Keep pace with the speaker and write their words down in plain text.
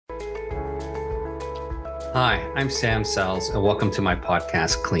Hi, I'm Sam Sells, and welcome to my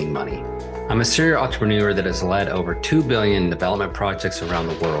podcast, Clean Money. I'm a serial entrepreneur that has led over 2 billion development projects around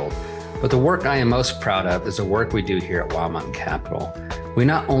the world. But the work I am most proud of is the work we do here at Wild Mountain Capital. We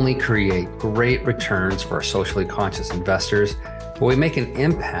not only create great returns for our socially conscious investors, but we make an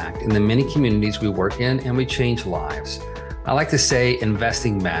impact in the many communities we work in and we change lives. I like to say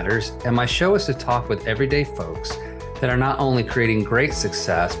investing matters, and my show is to talk with everyday folks that are not only creating great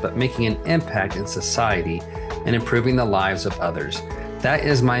success, but making an impact in society and improving the lives of others. That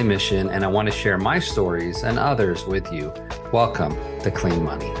is my mission, and I want to share my stories and others with you. Welcome to Clean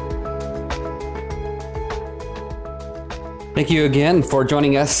Money. Thank you again for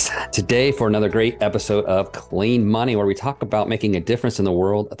joining us today for another great episode of Clean Money, where we talk about making a difference in the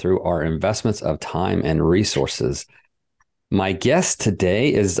world through our investments of time and resources. My guest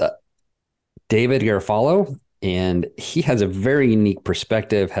today is David Garofalo. And he has a very unique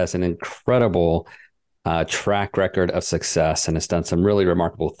perspective, has an incredible track record of success, and has done some really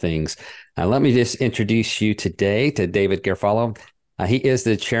remarkable things. Let me just introduce you today to David Garofalo. He is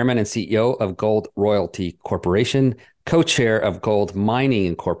the chairman and CEO of Gold Royalty Corporation, co-chair of Gold Mining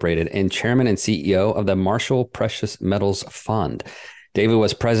Incorporated, and chairman and CEO of the Marshall Precious Metals Fund. David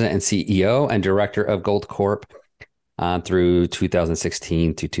was president and CEO and director of Gold Corp through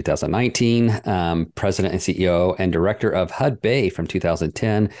 2016 to 2019, president and CEO and director of HUD Bay from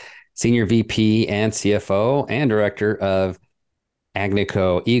 2010, senior VP and CFO and director of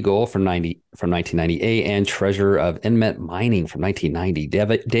Agnico Eagle from 1998, and treasurer of Inmet Mining from 1990.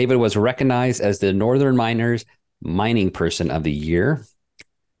 David was recognized as the Northern Miners Mining Person of the Year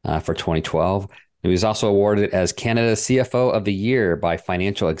for 2012. He was also awarded as Canada's CFO of the Year by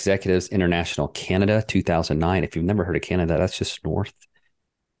Financial Executives International Canada 2009. If you've never heard of Canada, that's just north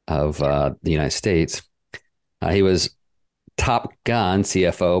of the United States. He was Top Gun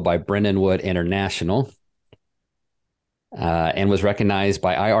CFO by Brendan Wood International and was recognized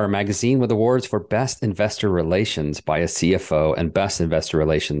by IR Magazine with awards for Best Investor Relations by a CFO and Best Investor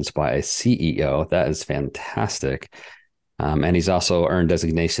Relations by a CEO. That is fantastic. And he's also earned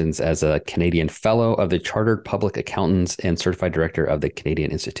designations as a Canadian Fellow of the Chartered Public Accountants and Certified Director of the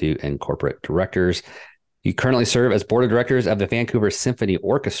Canadian Institute and Corporate Directors. You currently serve as Board of Directors of the Vancouver Symphony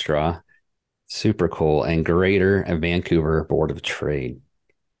Orchestra, super cool, and Greater Vancouver Board of Trade.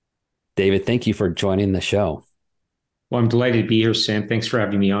 David, thank you for joining the show. Well, I'm delighted to be here, Sam. Thanks for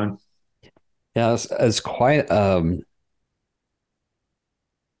having me on. Yeah, it's quite,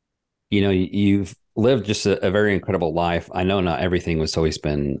 you've lived just a very incredible life. I know not everything was always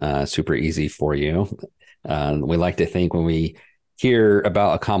been super easy for you. We like to think when we hear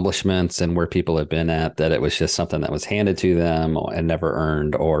about accomplishments and where people have been at, that it was just something that was handed to them and never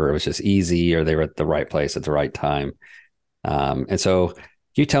earned, or it was just easy, or they were at the right place at the right time. And so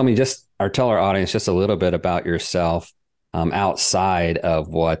you tell our audience just a little bit about yourself outside of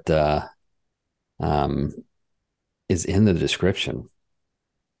what is in the description.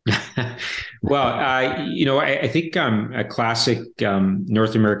 Well, I think a classic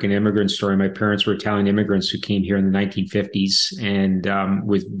North American immigrant story. My parents were Italian immigrants who came here in the 1950s and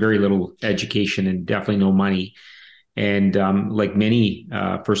with very little education and definitely no money. And like many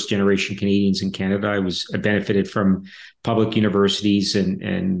first generation Canadians in Canada, I benefited from public universities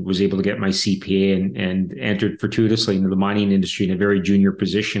and was able to get my CPA and entered fortuitously into the mining industry in a very junior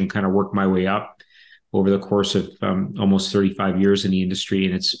position, kind of worked my way up over the course of almost 35 years in the industry.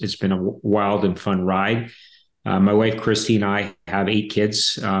 And it's been a wild and fun ride. My wife, Christy, and I have 8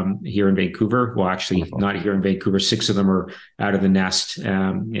 kids here in Vancouver. Well, actually not here in Vancouver. 6 of them are out of the nest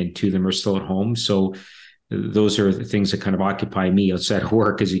and 2 of them are still at home. So those are the things that kind of occupy me outside of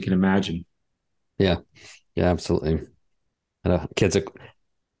work, as you can imagine. Yeah, absolutely. I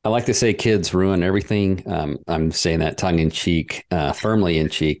like to say kids ruin everything. I'm saying that tongue in cheek, firmly in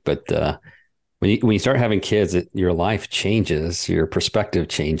cheek, but when you start having kids, your life changes, your perspective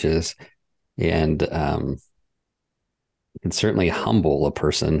changes, and it can certainly humble a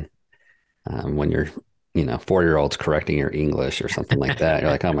person when you're, 4-year-olds correcting your English or something like that.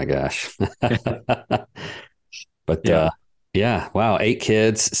 You're like, oh my gosh. But Yeah. yeah, wow, 8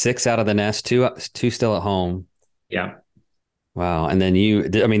 kids, 6 out of the nest, two still at home. Yeah. Wow. And then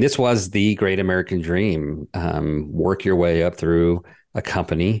this was the great American dream. Work your way up through a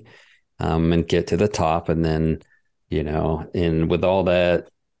company and get to the top. And then, and with all that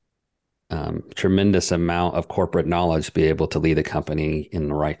tremendous amount of corporate knowledge, be able to lead the company in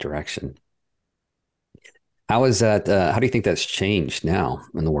the right direction. How is that? How do you think that's changed now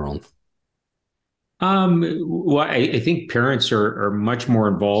in the world? Well, I think parents are much more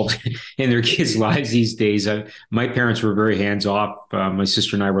involved in their kids' lives these days. My parents were very hands off. My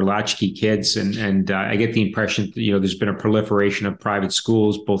sister and I were latchkey kids, and I get the impression that, there's been a proliferation of private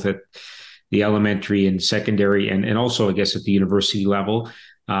schools, both at the elementary and secondary, and also, I guess, at the university level.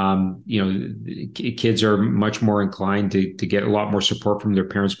 Kids are much more inclined to get a lot more support from their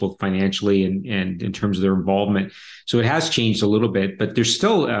parents, both financially and in terms of their involvement. So it has changed a little bit, but there's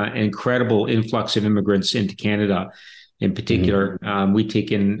still an incredible influx of immigrants into Canada. In Mhm. particular, we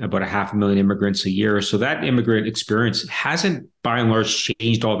take in about 500,000 immigrants a year. So that immigrant experience hasn't, by and large,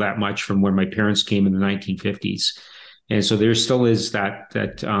 changed all that much from when my parents came in the 1950s. And so there still is that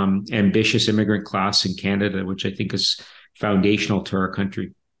ambitious immigrant class in Canada, which I think is foundational to our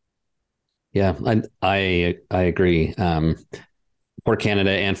country. Yeah, I agree. For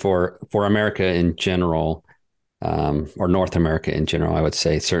Canada and for America in general, or North America in general, I would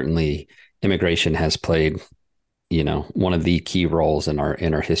say certainly immigration has played, one of the key roles in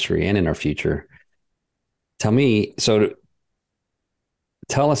our history and in our future. So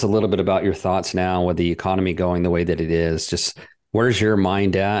tell us a little bit about your thoughts now with the economy going the way that it is. Just where's your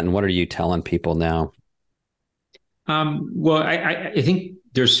mind at, and what are you telling people now? Well, I think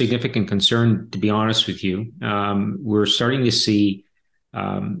there's significant concern, to be honest with you. We're starting to see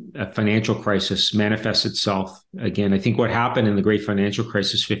a financial crisis manifest itself again. I think what happened in the great financial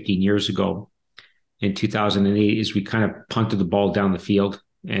crisis 15 years ago in 2008 is we kind of punted the ball down the field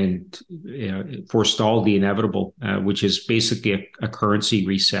and forestalled the inevitable, which is basically a currency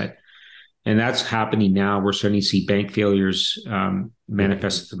reset. And that's happening now. We're starting to see bank failures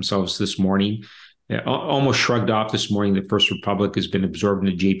manifest themselves this morning. Almost shrugged off this morning that First Republic has been absorbed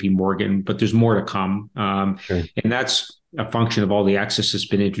into JP Morgan, but there's more to come. Sure. And that's a function of all the excess that's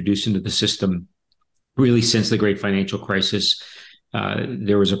been introduced into the system really since the great financial crisis.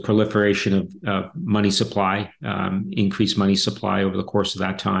 There was a proliferation of money supply, increased money supply over the course of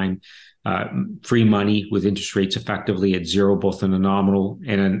that time. Free money with interest rates effectively at zero, both on a nominal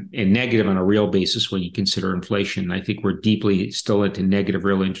and negative on a real basis when you consider inflation. I think we're deeply still into negative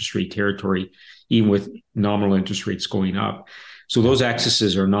real interest rate territory, even with nominal interest rates going up. So Yeah. those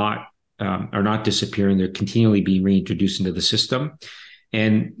excesses are not disappearing; they're continually being reintroduced into the system.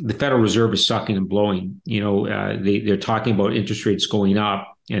 And the Federal Reserve is sucking and blowing. They're talking about interest rates going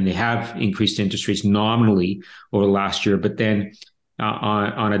up, and they have increased interest rates nominally over the last year. But then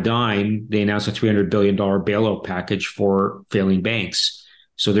on a dime, they announced a $300 billion bailout package for failing banks.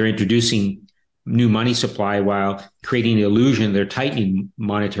 So they're introducing new money supply while creating the illusion they're tightening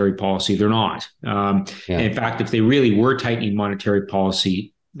monetary policy. They're not. Yeah. In fact, if they really were tightening monetary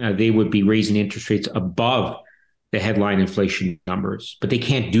policy, they would be raising interest rates above the headline inflation numbers. But they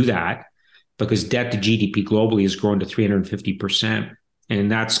can't do that because debt to GDP globally has grown to 350%.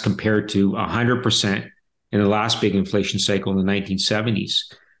 And that's compared to 100% in the last big inflation cycle in the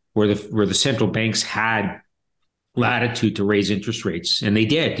 1970s, where the central banks had latitude to raise interest rates. And they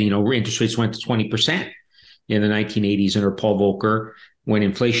did. Interest rates went to 20% in the 1980s under Paul Volcker when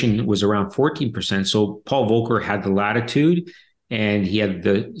inflation was around 14%. So Paul Volcker had the latitude and he had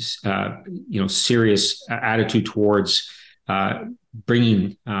the serious attitude towards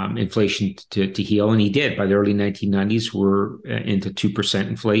bringing inflation to heel, and he did. By the early 1990s, we're into 2%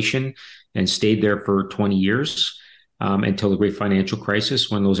 inflation and stayed there for 20 years until the great financial crisis,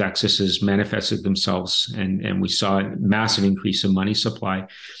 when those excesses manifested themselves, and we saw a massive increase in money supply.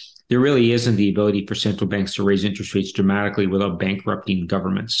 There really isn't the ability for central banks to raise interest rates dramatically without bankrupting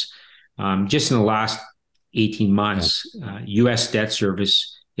governments. Just in the last 18 Yeah. months, U.S. debt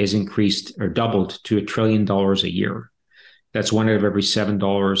service has increased or doubled to $1 trillion a year. That's one out of every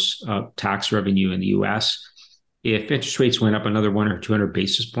 $7 of tax revenue in the U.S. If interest rates went up another 100 or 200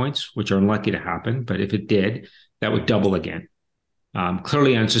 basis points, which are unlikely to happen, but if it did, that would double again.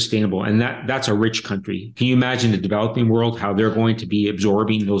 Clearly unsustainable. And that's a rich country. Can you imagine the developing world, how they're going to be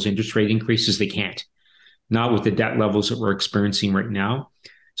absorbing those interest rate increases? They can't, not with the debt levels that we're experiencing right now.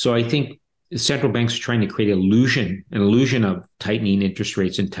 So I think central banks are trying to create an illusion of tightening interest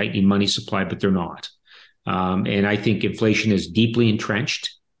rates and tightening money supply, but they're not. And I think inflation is deeply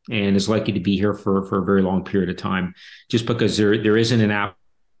entrenched and is likely to be here for a very long period of time, just because there isn't an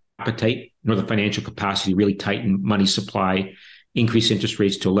appetite nor the financial capacity to really tighten money supply, increase interest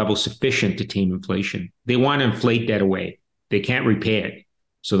rates to a level sufficient to tame inflation. They want to inflate debt away. They can't repay it.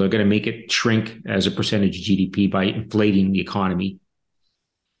 So they're going to make it shrink as a percentage of GDP by inflating the economy.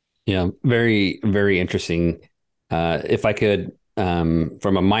 Yeah. Very, very interesting. If I could,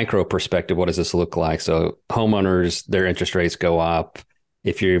 from a micro perspective, what does this look like? So homeowners, their interest rates go up.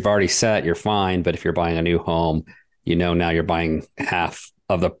 If you've already set, you're fine. But if you're buying a new home, now you're buying half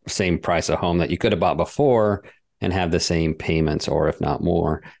of the same price of home that you could have bought before and have the same payments, or if not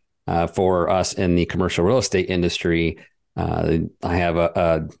more. For us in the commercial real estate industry, I have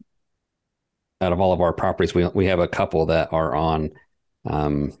out of all of our properties, we have a couple that are on,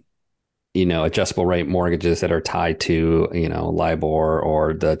 um, adjustable rate mortgages that are tied to, LIBOR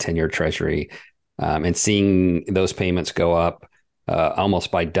or the 10-year treasury, and seeing those payments go up almost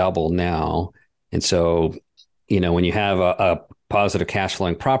by double now. And so, when you have a positive cash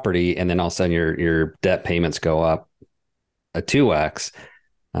flowing property and then all of a sudden your debt payments go up a 2x,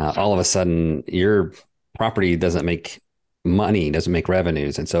 all of a sudden your property doesn't make money, doesn't make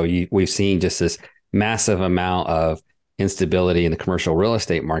revenues. And so we've seen just this massive amount of instability in the commercial real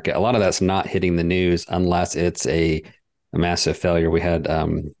estate market. A lot of that's not hitting the news unless it's a massive failure. We had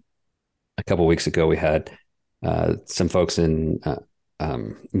a couple of weeks ago, we had some folks in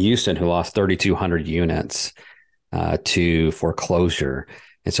Houston who lost 3,200 units to foreclosure.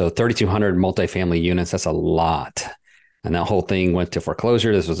 And so 3,200 multifamily units, that's a lot. And that whole thing went to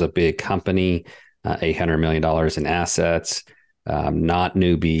foreclosure. This was a big company, $800 million in assets, not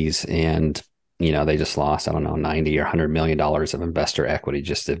newbies. And, they just lost, I don't know, 90 or $100 million of investor equity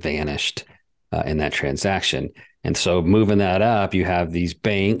just vanished in that transaction. And so moving that up, you have these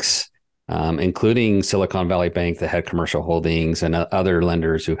banks, including Silicon Valley Bank that had commercial holdings and other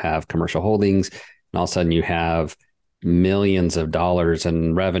lenders who have commercial holdings. And all of a sudden you have millions of dollars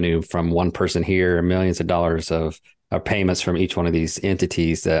in revenue from one person here, millions of dollars of payments from each one of these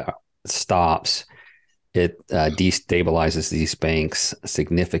entities that stops. It destabilizes these banks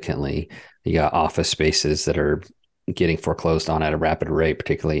significantly. You got office spaces that are getting foreclosed on at a rapid rate,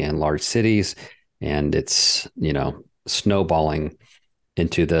 particularly in large cities. And it's, snowballing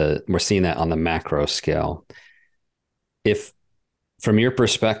we're seeing that on the macro scale. If from your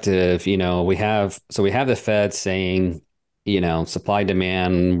perspective, we have the Fed saying, supply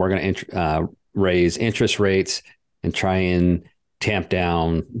demand, we're going to raise interest rates and try and tamp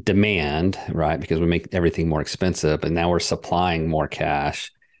down demand, right? Because we make everything more expensive. And now we're supplying more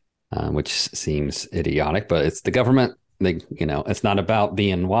cash, which seems idiotic, but it's the government. It's not about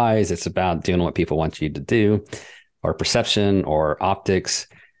being wise. It's about doing what people want you to do, or perception or optics.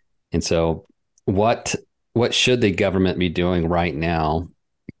 And so what should the government be doing right now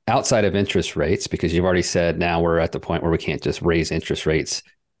outside of interest rates? Because you've already said now we're at the point where we can't just raise interest rates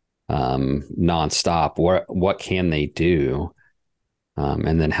nonstop. What can they do?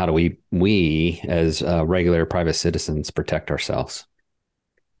 And then how do we as regular private citizens protect ourselves?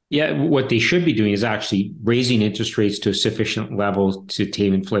 Yeah, what they should be doing is actually raising interest rates to a sufficient level to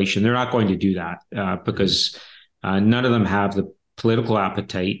tame inflation. They're not going to do that because none of them have the political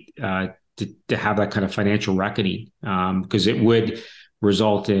appetite to have that kind of financial reckoning, because it would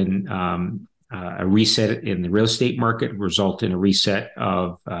result in a reset in the real estate market, result in a reset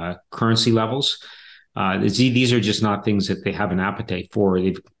of currency levels. These are just not things that they have an appetite for.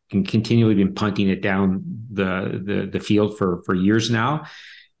 They've continually been punting it down the field for years now.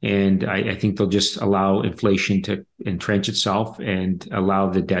 And I think they'll just allow inflation to entrench itself and allow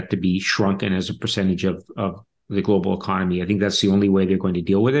the debt to be shrunken as a percentage of the global economy. I think that's the only way they're going to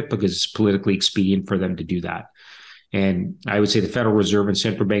deal with it, because it's politically expedient for them to do that. And I would say the Federal Reserve and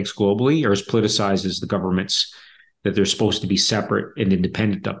central banks globally are as politicized as the governments that they're supposed to be separate and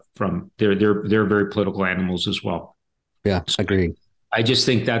independent from. They're very political animals as well. Yeah, I agree. I just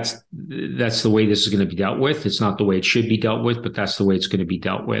think that's the way this is going to be dealt with. It's not the way it should be dealt with, but that's the way it's going to be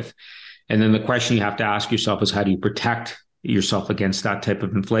dealt with. And then the question you have to ask yourself is, how do you protect yourself against that type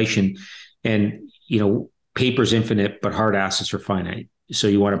of inflation? And, paper's infinite, but hard assets are finite. So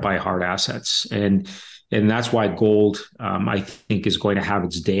you want to buy hard assets. And that's why gold, I think, is going to have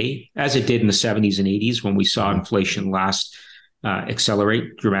its day, as it did in the 70s and 80s when we saw inflation last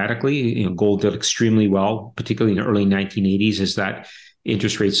accelerate dramatically. Gold did extremely well, particularly in the early 1980s, as that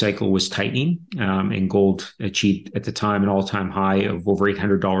interest rate cycle was tightening, and gold achieved at the time an all-time high of over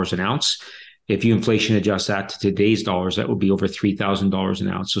 $800 an ounce. If you inflation adjust that to today's dollars, that would be over $3,000 an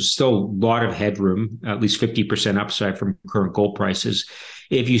ounce. So still a lot of headroom, at least 50% upside from current gold prices,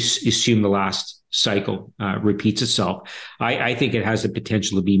 if you assume the last cycle repeats itself. I think it has the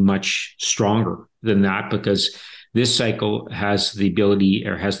potential to be much stronger than that, because this cycle has the ability,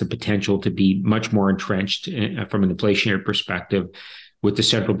 or has the potential, to be much more entrenched from an inflationary perspective, with the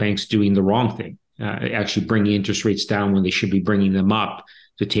central banks doing the wrong thing, actually bringing interest rates down when they should be bringing them up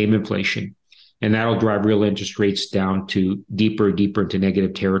to tame inflation. And that'll drive real interest rates down to deeper into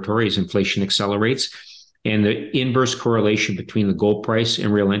negative territory as inflation accelerates. And the inverse correlation between the gold price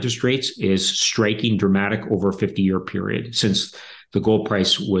and real interest rates is striking, dramatic over a 50-year period, since the gold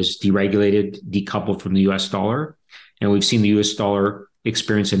price was deregulated, decoupled from the US dollar. And we've seen the US dollar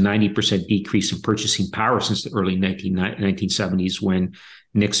experienced a 90% decrease in purchasing power since the early 1970s when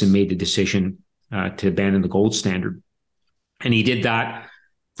Nixon made the decision to abandon the gold standard. And he did that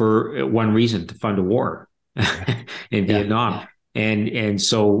for one reason, to fund a war in Yeah. Vietnam. And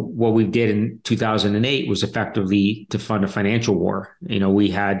so what we did in 2008 was effectively to fund a financial war. We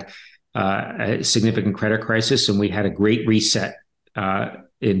had a significant credit crisis, and we had a great reset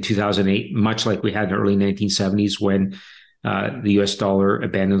in 2008, much like we had in the early 1970s when the US dollar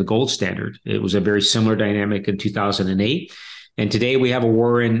abandoned the gold standard. It was a very similar dynamic in 2008. And today we have a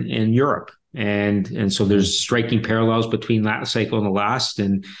war in Europe. And so there's striking parallels between that cycle and the last.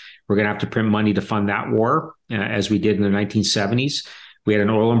 And we're going to have to print money to fund that war, as we did in the 1970s. We had an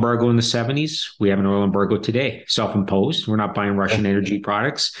oil embargo in the 70s. We have an oil embargo today, self-imposed. We're not buying Russian energy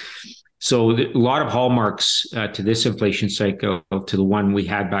products. So a lot of hallmarks to this inflation cycle to the one we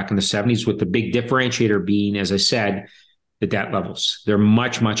had back in the 70s, with the big differentiator being, as I said, the debt levels. They're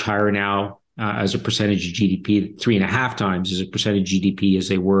much, much higher now as a percentage of GDP, 3.5 times as a percentage of GDP as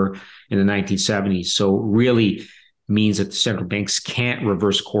they were in the 1970s. So really means that the central banks can't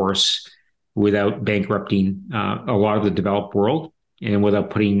reverse course without bankrupting a lot of the developed world and without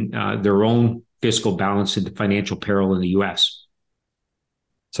putting their own fiscal balance into financial peril in the US.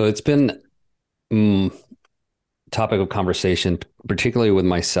 So it's been topic of conversation, particularly with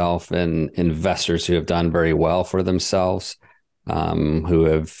myself and investors who have done very well for themselves, who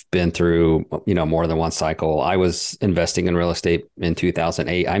have been through, more than one cycle. I was investing in real estate in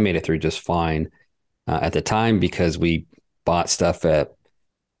 2008. I made it through just fine at the time because we bought stuff at,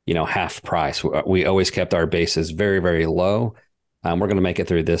 half price. We always kept our bases very, very low. We're going to make it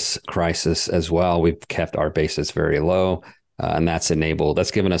through this crisis as well. We've kept our bases very low. And that's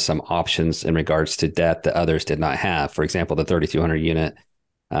given us some options in regards to debt that others did not have. For example, the 3,200 unit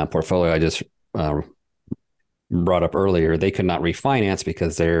portfolio I just brought up earlier, they could not refinance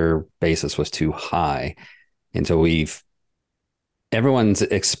because their basis was too high. And so everyone's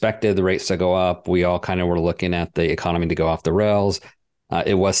expected the rates to go up. We all kind of were looking at the economy to go off the rails.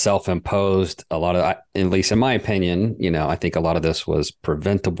 It was self-imposed. A lot of, at least in my opinion, I think a lot of this was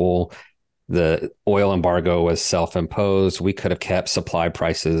preventable. The oil embargo was self-imposed. We could have kept supply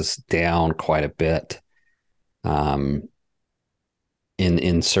prices down quite a bit. In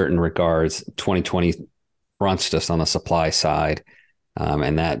certain regards, 2020 crunched us on the supply side,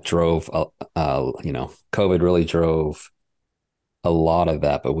 and that drove, COVID really drove a lot of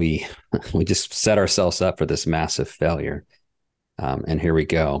that. But we just set ourselves up for this massive failure, and here we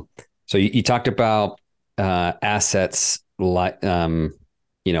go. So you talked about assets like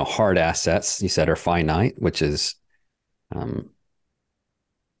hard assets, you said, are finite, which is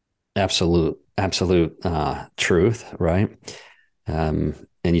absolute truth, right? And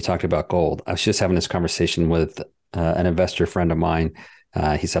you talked about gold. I was just having this conversation with an investor friend of mine.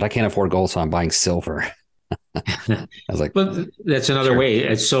 He said, I can't afford gold, so I'm buying silver. I was like, but that's another sure.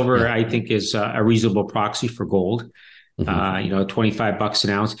 way. Silver, Yeah. I think, is a reasonable proxy for gold. Mm-hmm. $25 an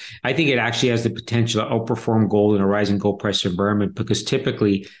ounce. I think it actually has the potential to outperform gold in a rising gold price environment, because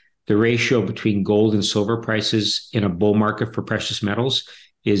typically the ratio between gold and silver prices in a bull market for precious metals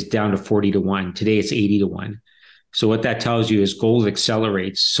is down to 40-1. Today it's 80-1. So what that tells you is gold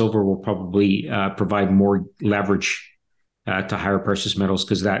accelerates. Silver will probably provide more leverage to higher precious metals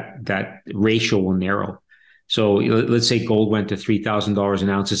because that ratio will narrow. So let's say gold went to $3,000 an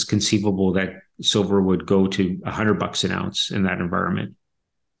ounce. It's conceivable that silver would go to $100 an ounce in that environment.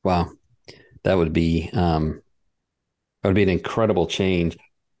 Wow, that would be an incredible change.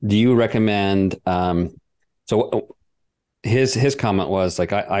 Do you recommend? So his comment was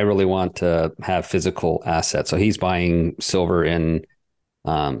like, I really want to have physical assets. So he's buying silver in,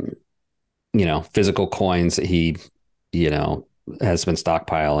 physical coins that he, has been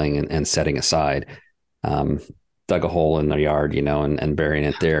stockpiling and setting aside. Dug a hole in the yard, and burying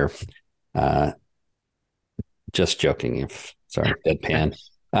it there. Just joking. Sorry, deadpan.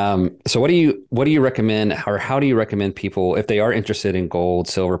 So what do you recommend, or how do you recommend people, if they are interested in gold,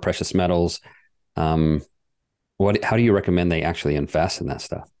 silver, precious metals, how do you recommend they actually invest in that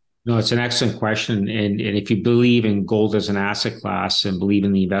stuff? No, it's an excellent question. And if you believe in gold as an asset class and believe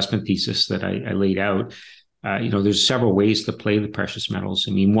in the investment thesis that I laid out, there's several ways to play the precious metals.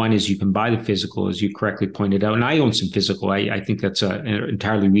 I mean, one is you can buy the physical, as you correctly pointed out, and I own some physical. I think that's an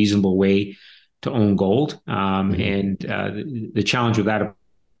entirely reasonable way to own gold. And the challenge with that, of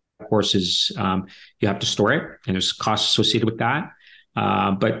course, is you have to store it, and there's costs associated with that.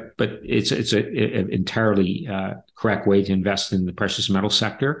 But it's an entirely correct way to invest in the precious metal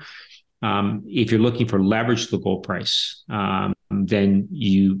sector. If you're looking for leverage to the gold price, then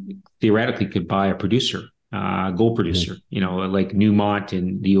you theoretically could buy a producer. gold Mhm. producer, like Newmont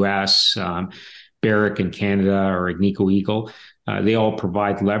in the US, Barrick in Canada, or Agnico Eagle. They all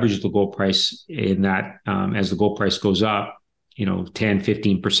provide leverage to the gold price in that as the gold price goes up, 10,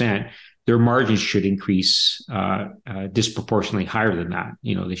 15%, their margins should increase disproportionately higher than that.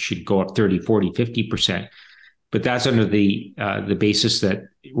 They should go up 30, 40, 50%. But that's under the basis that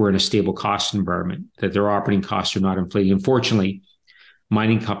we're in a stable cost environment, that their operating costs are not inflating. Unfortunately,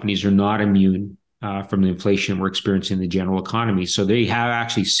 mining companies are not immune from the inflation we're experiencing in the general economy. So they have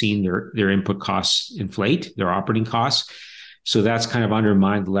actually seen their input costs inflate, their operating costs. So that's kind of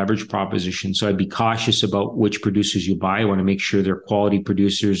undermined the leverage proposition. So I'd be cautious about which producers you buy. I want to make sure they're quality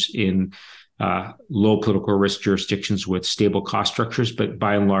producers in low political risk jurisdictions with stable cost structures. But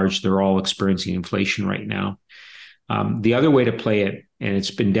by and large, they're all experiencing inflation right now. The other way to play it, and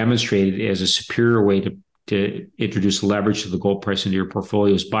it's been demonstrated as a superior way to introduce leverage to the gold price into your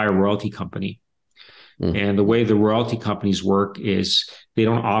portfolio, is buy a royalty company. Mm. And the way the royalty companies work is they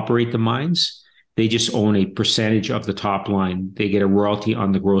don't operate the mines. They just own a percentage of the top line. They get a royalty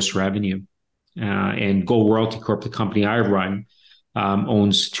on the gross revenue. And Gold Royalty Corp, the company I run,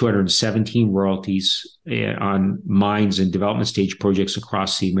 owns 217 royalties on mines and development stage projects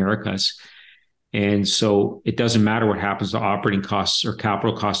across the Americas. And so it doesn't matter what happens to operating costs or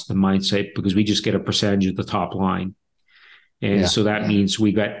capital costs of the mine site, because we just get a percentage of the top line. And Yeah. so that means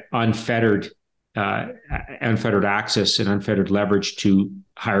we got unfettered access and unfettered leverage to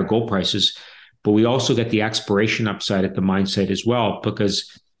higher gold prices. But we also get the exploration upside at the mine site as well,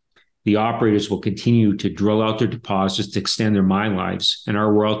 because the operators will continue to drill out their deposits to extend their mine lives, and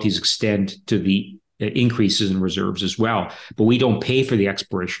our royalties extend to the increases in reserves as well. But we don't pay for the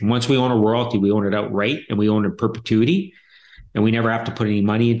exploration. Once we own a royalty, we own it outright, and we own it in perpetuity, and we never have to put any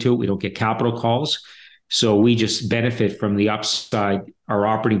money into it. We don't get capital calls. So we just benefit from the upside our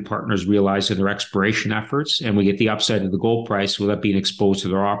operating partners realize in their exploration efforts, and we get the upside of the gold price without being exposed to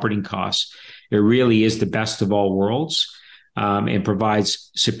their operating costs. It really is the best of all worlds, and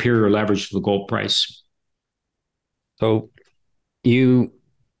provides superior leverage to the gold price. So you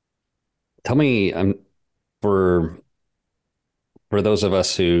tell me, for those of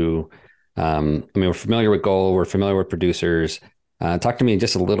us who, we're familiar with gold, we're familiar with producers. Talk to me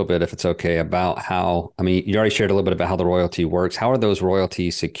just a little bit, if it's okay, about how, you already shared a little bit about how the royalty works. How are those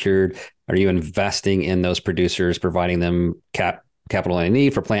royalties secured? Are you investing in those producers, providing them capital they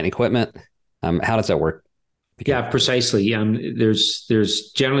need for plant and equipment? How does that work? Yeah, precisely.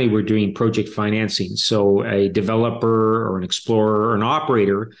 There's generally, we're doing project financing. So a developer or an explorer or an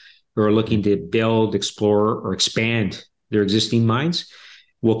operator who are looking to build, explore, or expand their existing mines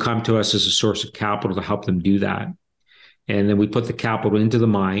will come to us as a source of capital to help them do that. And then we put the capital into the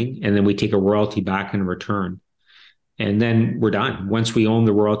mine, and then we take a royalty back in return. And then we're done. Once we own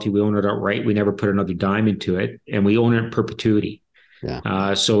the royalty, we own it outright. We never put another dime into it, and we own it in perpetuity.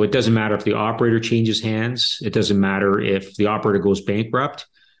 Yeah. So it doesn't matter if the operator changes hands. It doesn't matter if the operator goes bankrupt.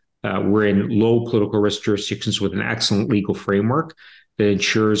 We're in low political risk jurisdictions with an excellent legal framework that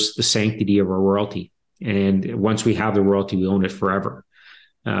ensures the sanctity of our royalty. And once we have the royalty, we own it forever.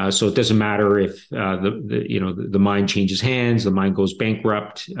 So it doesn't matter if the mine changes hands, the mine goes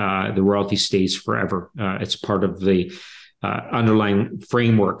bankrupt, the royalty stays forever. It's part of the underlying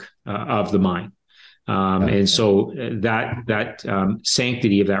framework of the mine. And so that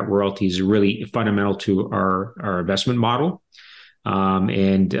sanctity of that royalty is really fundamental to our investment model,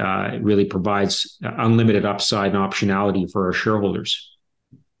 and it really provides unlimited upside and optionality for our shareholders.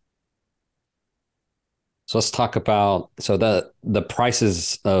 So let's talk about, the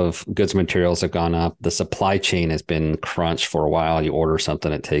prices of goods and materials have gone up. The supply chain has been crunched for a while. You order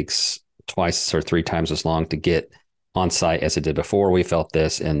something, it takes twice or three times as long to get on site as it did before. We felt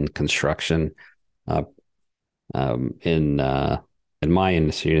this in construction, in my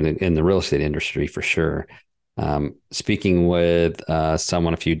industry, in the real estate industry for sure. Speaking with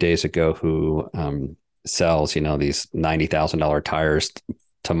someone a few days ago who sells, these $90,000 tires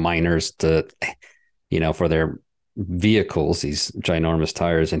to miners for their vehicles, these ginormous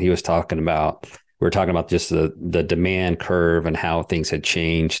tires. And we were talking about just the demand curve and how things had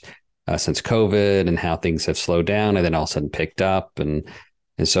changed since COVID, and how things have slowed down and then all of a sudden picked up and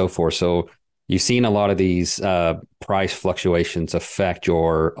so forth. So you've seen a lot of these price fluctuations affect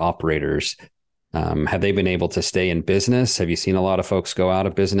your operators. Have they been able to stay in business? Have you seen a lot of folks go out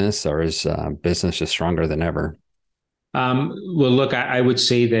of business, or is business just stronger than ever? Well, look, I would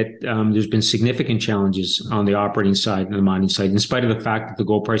say that there's been significant challenges on the operating side and the mining side. In spite of the fact that the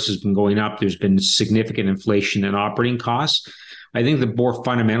gold price has been going up, there's been significant inflation in operating costs. I think the more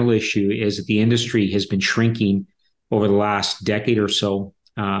fundamental issue is that the industry has been shrinking over the last decade or so.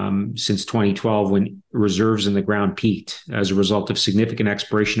 since 2012 when reserves in the ground peaked as a result of significant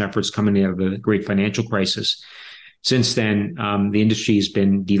exploration efforts coming out of the great financial crisis. Since then, the industry has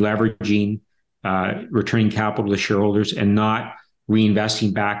been deleveraging, returning capital to shareholders, and not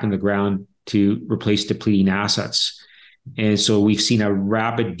reinvesting back in the ground to replace depleting assets. And so we've seen a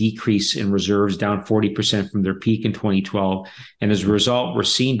rapid decrease in reserves, down 40% from their peak in 2012. And as a result, we're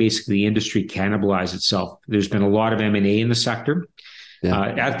seeing basically the industry cannibalize itself. There's been a lot of M&A in the sector.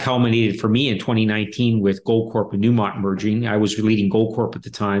 Yeah. That culminated for me in 2019 with Goldcorp and Newmont merging. I was leading Goldcorp at the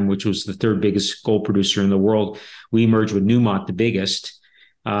time, which was the third biggest gold producer in the world. We merged with Newmont, the biggest,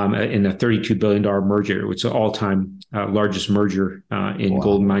 in a $32 billion merger, which is the all-time largest merger in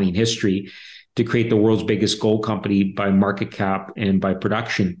gold mining history, to create the world's biggest gold company by market cap and by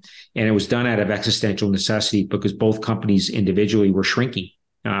production. And it was done out of existential necessity because both companies individually were shrinking.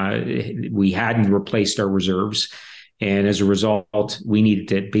 We hadn't replaced our reserves. And as a result, we needed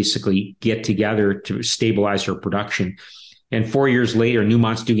to basically get together to stabilize our production. And 4 years later,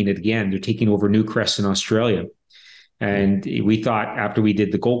 Newmont's doing it again. They're taking over Newcrest in Australia. And we thought after we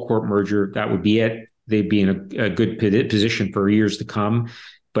did the Goldcorp merger, that would be it. They'd be in a good position for years to come.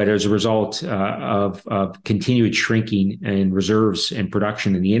 But as a result of continued shrinking in reserves and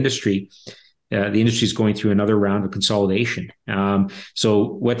production in the industry is going through another round of consolidation. So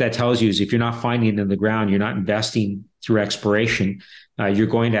what that tells you is if you're not finding it in the ground, you're not investing through exploration, you're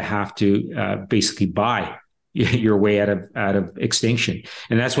going to have to basically buy your way out of extinction.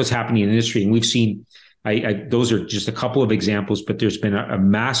 And that's what's happening in the industry. And we've seen, those are just a couple of examples, but there's been a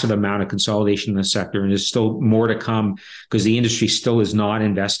massive amount of consolidation in the sector, and there's still more to come because the industry still is not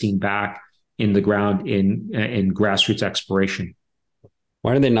investing back in the ground in grassroots exploration.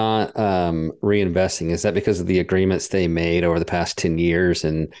 Why are they not reinvesting? Is that because of the agreements they made over the past 10 years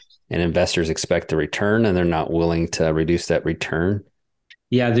and investors expect a return and they're not willing to reduce that return?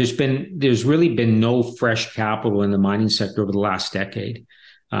 Yeah, there's really been no fresh capital in the mining sector over the last decade.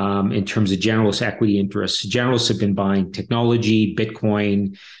 In terms of generalist equity interests, generalists have been buying technology,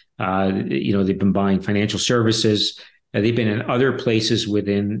 Bitcoin. They've been buying financial services. They've been in other places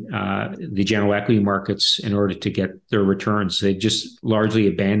within the general equity markets in order to get their returns. They've just largely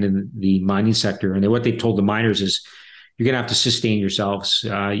abandoned the mining sector. And what they've told the miners is, you're going to have to sustain yourselves.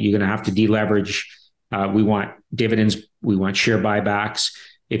 You're going to have to deleverage. We want dividends. We want share buybacks.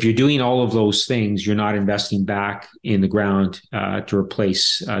 If you're doing all of those things, you're not investing back in the ground to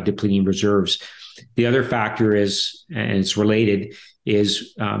replace depleting reserves. The other factor is, and it's related,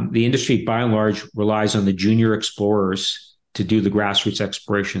 is the industry by and large relies on the junior explorers to do the grassroots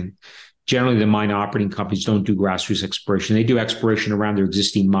exploration. Generally, the mine operating companies don't do grassroots exploration. They do exploration around their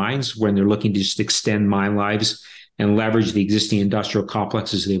existing mines when they're looking to just extend mine lives and leverage the existing industrial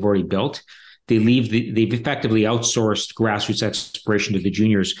complexes they've already built. They've effectively outsourced grassroots exploration to the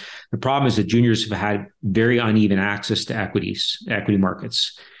juniors. The problem is the juniors have had very uneven access to equity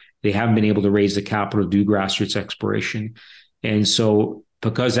markets. They haven't been able to raise the capital to do grassroots exploration. And so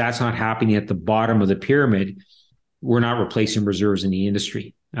because that's not happening at the bottom of the pyramid, we're not replacing reserves in the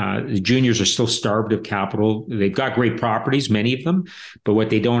industry. The juniors are still starved of capital. They've got great properties, many of them, but what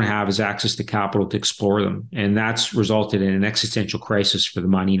they don't have is access to capital to explore them. And that's resulted in an existential crisis for the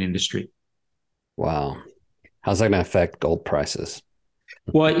mining industry. Wow. How's that going to affect gold prices?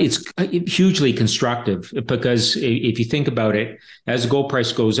 Well, it's hugely constructive because if you think about it, as the gold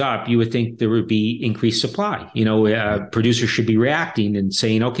price goes up, you would think there would be increased supply. Producers should be reacting and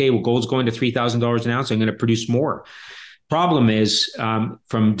saying, okay, well, gold's going to $3,000 an ounce. I'm going to produce more. Problem is,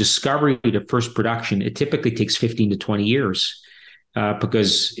 from discovery to first production, it typically takes 15 to 20 years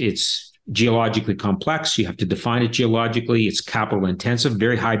because it's geologically complex. You have to define it geologically. It's capital intensive,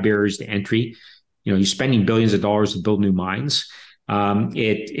 very high barriers to entry. You're spending billions of dollars to build new mines. So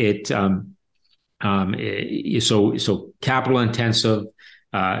capital intensive,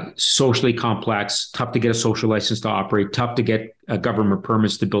 socially complex, tough to get a social license to operate, tough to get government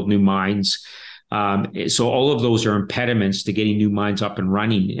permits to build new mines. So all of those are impediments to getting new mines up and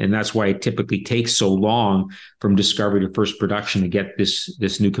running. And that's why it typically takes so long from discovery to first production to get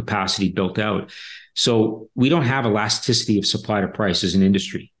this new capacity built out. So we don't have elasticity of supply to price as an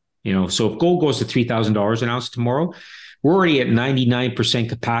industry. So if gold goes to $3,000 an ounce tomorrow, we're already at 99%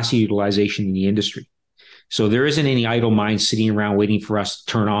 capacity utilization in the industry. So there isn't any idle mines sitting around waiting for us to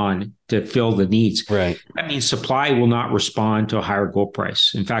turn on to fill the needs. Right. That means supply will not respond to a higher gold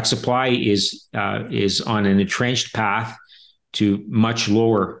price. In fact, supply is on an entrenched path to much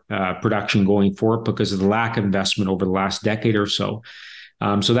lower production going forward because of the lack of investment over the last decade or so.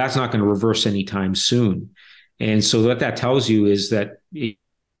 So that's not going to reverse anytime soon. And so what that tells you is that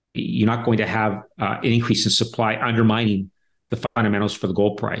you're not going to have an increase in supply undermining the fundamentals for the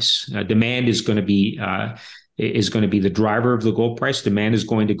gold price. Demand is going to be the driver of the gold price. Demand is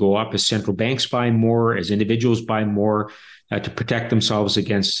going to go up as central banks buy more, as individuals buy more to protect themselves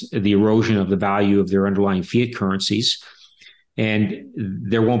against the erosion of the value of their underlying fiat currencies. And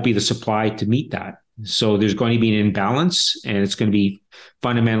there won't be the supply to meet that. So there's going to be an imbalance, and it's going to be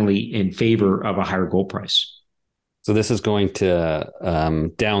fundamentally in favor of a higher gold price. So this is going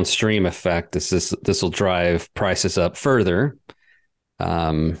to downstream effect. This will drive prices up further,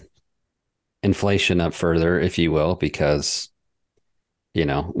 inflation up further, if you will, because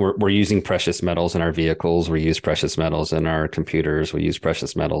we're using precious metals in our vehicles. We use precious metals in our computers. We use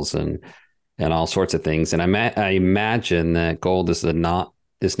precious metals and all sorts of things. And I imagine that gold is not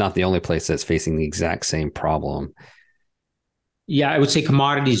the only place that's facing the exact same problem. Yeah, I would say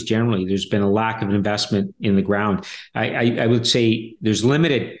commodities generally, there's been a lack of investment in the ground. I would say there's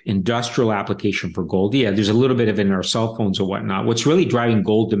limited industrial application for gold. Yeah, there's a little bit of it in our cell phones or whatnot. What's really driving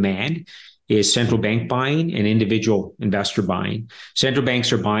gold demand is central bank buying and individual investor buying. Central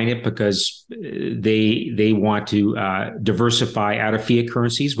banks are buying it because they want to diversify out of fiat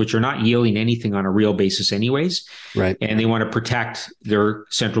currencies, which are not yielding anything on a real basis anyways. Right. And they want to protect their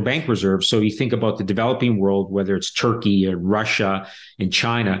central bank reserves. So you think about the developing world, whether it's Turkey or Russia and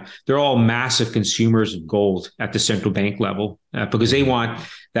China, they're all massive consumers of gold at the central bank level because they want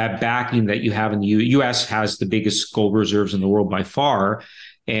that backing that you have in the U.S. has the biggest gold reserves in the world by far.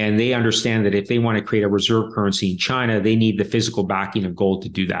 And they understand that if they want to create a reserve currency in China, they need the physical backing of gold to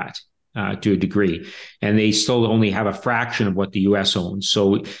do that to a degree. And they still only have a fraction of what the US owns.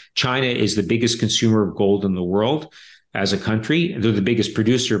 So China is the biggest consumer of gold in the world as a country. They're the biggest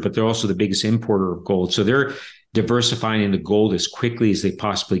producer, but they're also the biggest importer of gold. So they're diversifying into gold as quickly as they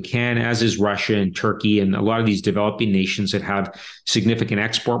possibly can, as is Russia and Turkey. And a lot of these developing nations that have significant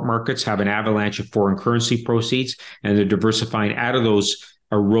export markets have an avalanche of foreign currency proceeds, and they're diversifying out of those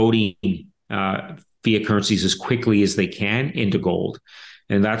eroding fiat currencies as quickly as they can into gold.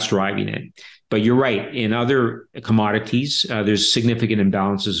 And that's driving it. But you're right. In other commodities, there's significant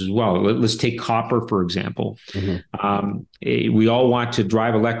imbalances as well. Let's take copper, for example. We all want to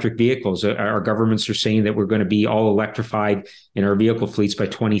drive electric vehicles. Our governments are saying that we're going to be all electrified in our vehicle fleets by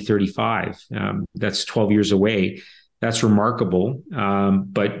 2035. That's 12 years away. That's remarkable.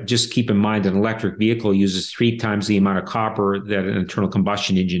 But just keep in mind an electric vehicle uses 3 times the amount of copper that an internal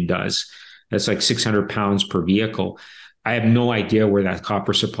combustion engine does. That's like 600 pounds per vehicle. I have no idea where that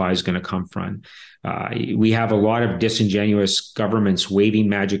copper supply is going to come from. We have a lot of disingenuous governments waving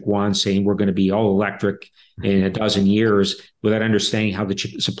magic wands saying we're going to be all electric in a dozen years without understanding how the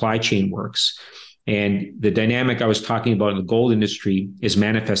supply chain works. And the dynamic I was talking about in the gold industry is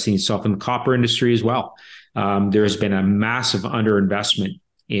manifesting itself in the copper industry as well. There has been a massive underinvestment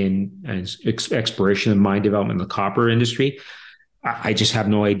in exploration and mine development in the copper industry. I just have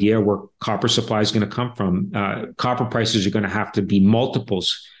no idea where copper supply is going to come from. Copper prices are going to have to be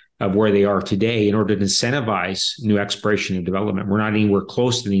multiples of where they are today in order to incentivize new exploration and development. We're not anywhere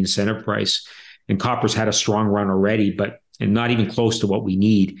close to the incentive price, and copper's had a strong run already, and not even close to what we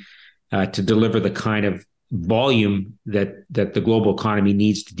need to deliver the kind of volume that the global economy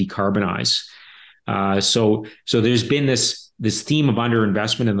needs to decarbonize. So there's been this theme of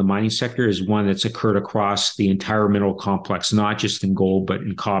underinvestment in the mining sector is one that's occurred across the entire mineral complex, not just in gold, but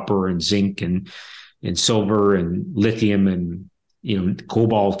in copper and zinc and silver and lithium and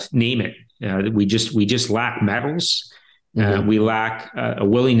cobalt, name it. We just lack metals. We lack a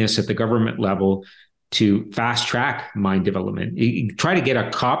willingness at the government level to fast track mine development. You try to get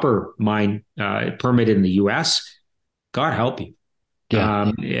a copper mine permit in the US, God help you.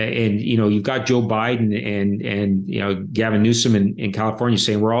 Yeah. And you've got Joe Biden and Gavin Newsom in California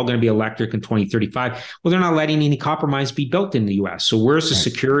saying we're all going to be electric in 2035. Well, they're not letting any copper mines be built in the US. So where's the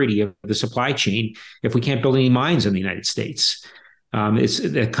security of the supply chain if we can't build any mines in the United States? It's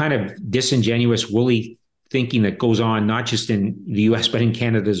the kind of disingenuous, woolly thinking that goes on not just in the US but in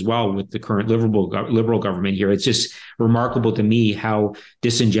Canada as well with the current liberal government here. It's just remarkable to me how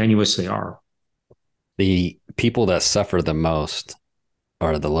disingenuous they are. The people that suffer the most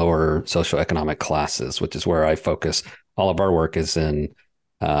are the lower socioeconomic classes, which is where I focus. All of our work is in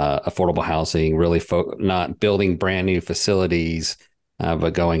affordable housing, really not building brand new facilities,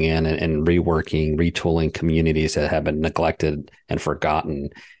 but going in and reworking, retooling communities that have been neglected and forgotten.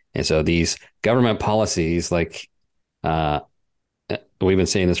 And so these government policies, like we've been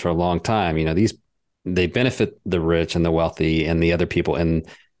saying this for a long time, they benefit the rich and the wealthy and the other people in,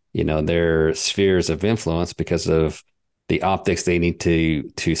 their spheres of influence because of the optics they need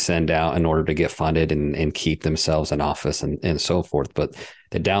to send out in order to get funded and keep themselves in office and so forth. But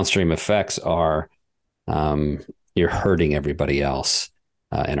the downstream effects are you're hurting everybody else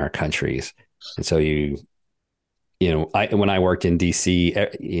in our countries. And so when I worked in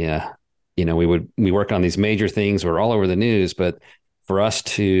DC, yeah, we work on these major things. We're all over the news, but for us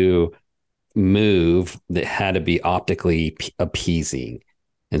to move, that had to be optically appeasing.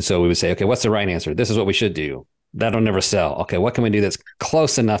 And so we would say, okay, what's the right answer? This is what we should do. That'll never sell. Okay, what can we do that's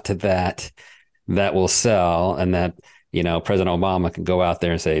close enough to that will sell, and that President Obama can go out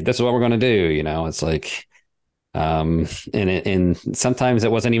there and say, this is what we're going to do. It's like, and sometimes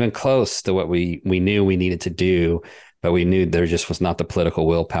it wasn't even close to what we knew we needed to do, but we knew there just was not the political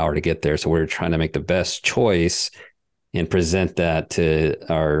willpower to get there. So we were trying to make the best choice and present that to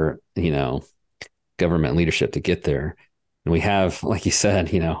our government leadership to get there. And we have, like you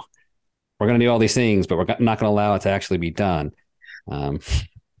said, we're going to do all these things, but we're not going to allow it to actually be done. Um,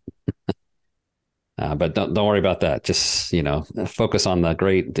 but don't worry about that. Just focus on the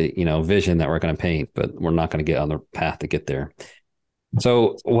great vision that we're going to paint, but we're not going to get on the path to get there.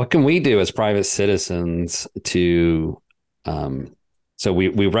 So what can we do as private citizens to? So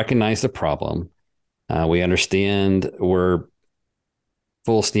we recognize the problem. We understand we're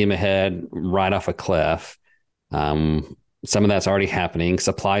full steam ahead, right off a cliff. Some of that's already happening.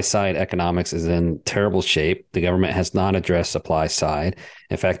 Supply side economics is in terrible shape. The government has not addressed supply side.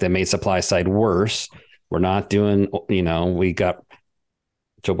 In fact, they made supply side worse. We're not doing, we got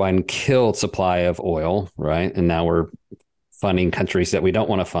Joe Biden killed supply of oil, right? And now we're funding countries that we don't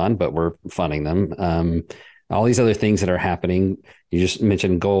want to fund, but we're funding them. All these other things that are happening. You just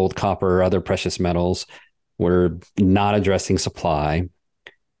mentioned gold, copper, other precious metals. We're not addressing supply.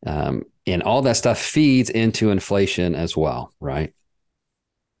 And all that stuff feeds into inflation as well, right?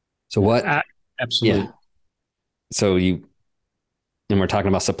 So Absolutely. yeah. So and we're talking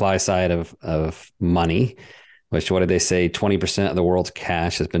about supply side of money, which what did they say? 20% of the world's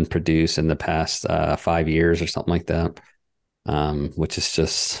cash has been produced in the past 5 years or something like that, which is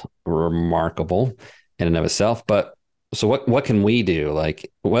just remarkable in and of itself. But so what can we do?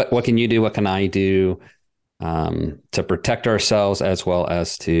 Like what can you do? What can I do? To protect ourselves as well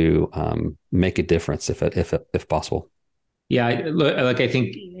as to make a difference if possible. Yeah, I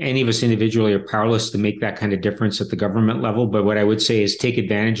think any of us individually are powerless to make that kind of difference at the government level. But what I would say is take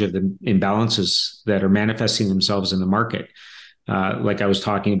advantage of the imbalances that are manifesting themselves in the market. Like I was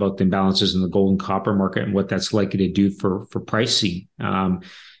talking about the imbalances in the gold and copper market and what that's likely to do for pricing and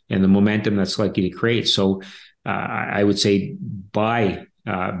the momentum that's likely to create. So I would say buy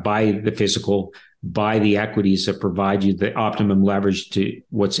the physical, buy the equities that provide you the optimum leverage to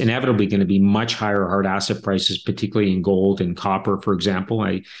what's inevitably going to be much higher hard asset prices, particularly in gold and copper, for example.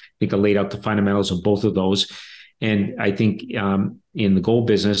 I think I laid out the fundamentals of both of those. And I think in the gold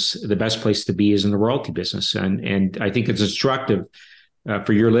business, the best place to be is in the royalty business. And I think it's instructive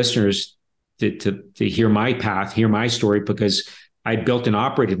for your listeners to hear my path, hear my story, because I built and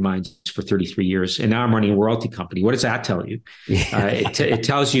operated mines for 33 years, and now I'm running a royalty company. What does that tell you? Yeah. It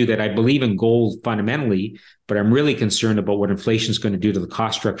tells you that I believe in gold fundamentally, but I'm really concerned about what inflation is going to do to the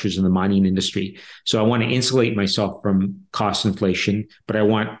cost structures in the mining industry. So I want to insulate myself from cost inflation, but I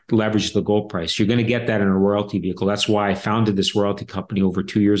want leverage to the gold price. You're going to get that in a royalty vehicle. That's why I founded this royalty company over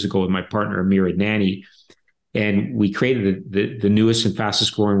 2 years ago with my partner, Amir Adnani. And we created the newest and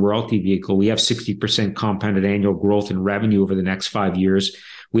fastest growing royalty vehicle. We have 60% compounded annual growth in revenue over the next 5 years.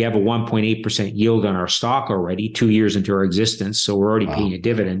 We have a 1.8% yield on our stock already, 2 years into our existence. So we're already paying a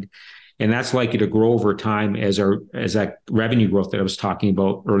dividend. And that's likely to grow over time as that revenue growth that I was talking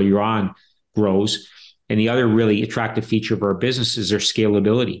about earlier on grows. And the other really attractive feature of our business is their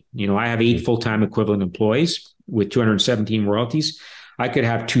scalability. I have 8 full-time equivalent employees with 217 royalties. I could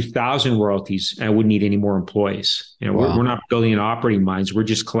have 2,000 royalties and I wouldn't need any more employees. We're not building and operating mines. We're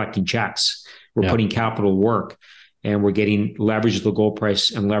just collecting checks. We're putting capital to work, and we're getting leverage to the gold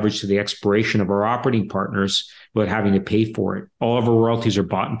price and leverage to the expiration of our operating partners without having to pay for it. All of our royalties are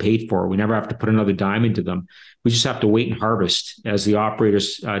bought and paid for. We never have to put another dime into them. We just have to wait and harvest as the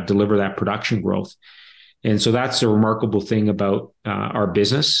operators deliver that production growth. And so that's a remarkable thing about our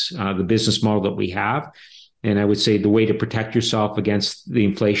business, the business model that we have. And I would say the way to protect yourself against the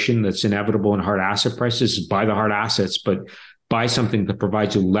inflation that's inevitable in hard asset prices is buy the hard assets, but buy something that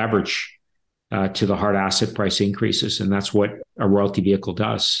provides you leverage to the hard asset price increases. And that's what a royalty vehicle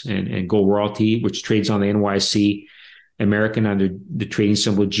does. And Gold Royalty, which trades on the NYSE American under the trading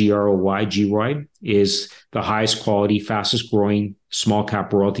symbol GROY, GROY, is the highest quality, fastest growing small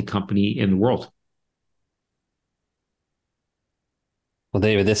cap royalty company in the world. Well,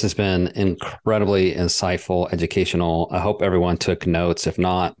 David, this has been incredibly insightful, educational. I hope everyone took notes. If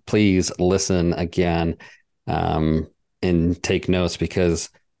not, please listen again and take notes, because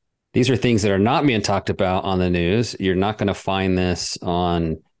These are things that are not being talked about on the news. You're not going to find this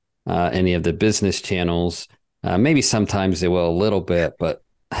on any of the business channels. Maybe sometimes they will a little bit, but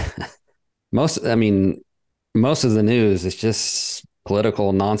most, I mean, most of the news is just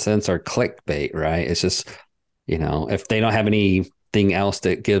political nonsense or clickbait, right? It's just, if they don't have anything else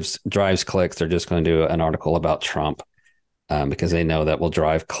that drives clicks, they're just going to do an article about Trump because they know that will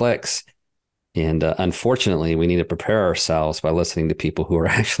drive clicks. And unfortunately, we need to prepare ourselves by listening to people who are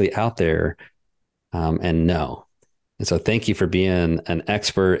actually out there and know. And so thank you for being an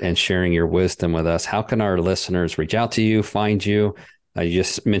expert and sharing your wisdom with us. How can our listeners reach out to you, find you? You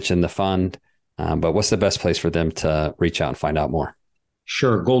just mentioned the fund, but what's the best place for them to reach out and find out more?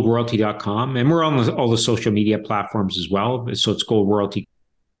 Sure, goldroyalty.com. And we're on all the social media platforms as well. So it's Gold Royalty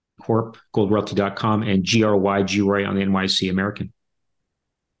Corp, goldroyalty.com, and GRY on the NYC American.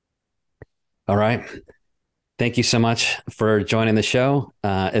 All right. Thank you so much for joining the show.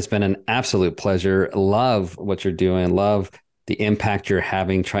 It's been an absolute pleasure. Love what you're doing. Love the impact you're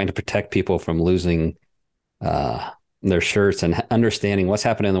having, trying to protect people from losing their shirts and understanding what's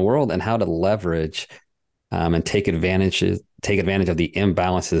happening in the world and how to leverage and take advantage of the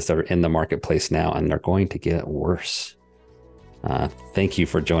imbalances that are in the marketplace now, and they're going to get worse. Thank you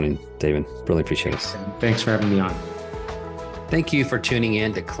for joining, David. Really appreciate it. Thanks for having me on. Thank you for tuning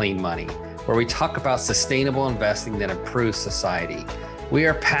in to Clean Money, where we talk about sustainable investing that improves society. We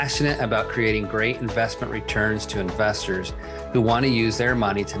are passionate about creating great investment returns to investors who want to use their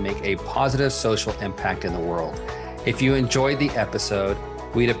money to make a positive social impact in the world. If you enjoyed the episode,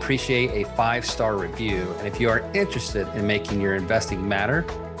 we'd appreciate a 5-star review. And if you are interested in making your investing matter,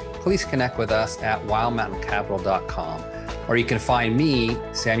 please connect with us at wildmountaincapital.com, or you can find me,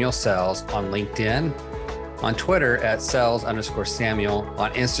 Samuel Sells, on LinkedIn, on Twitter at Sells_Samuel,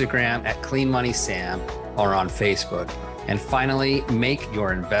 on Instagram at CleanMoneySam, or on Facebook. And finally, make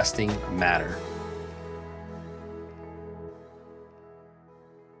your investing matter.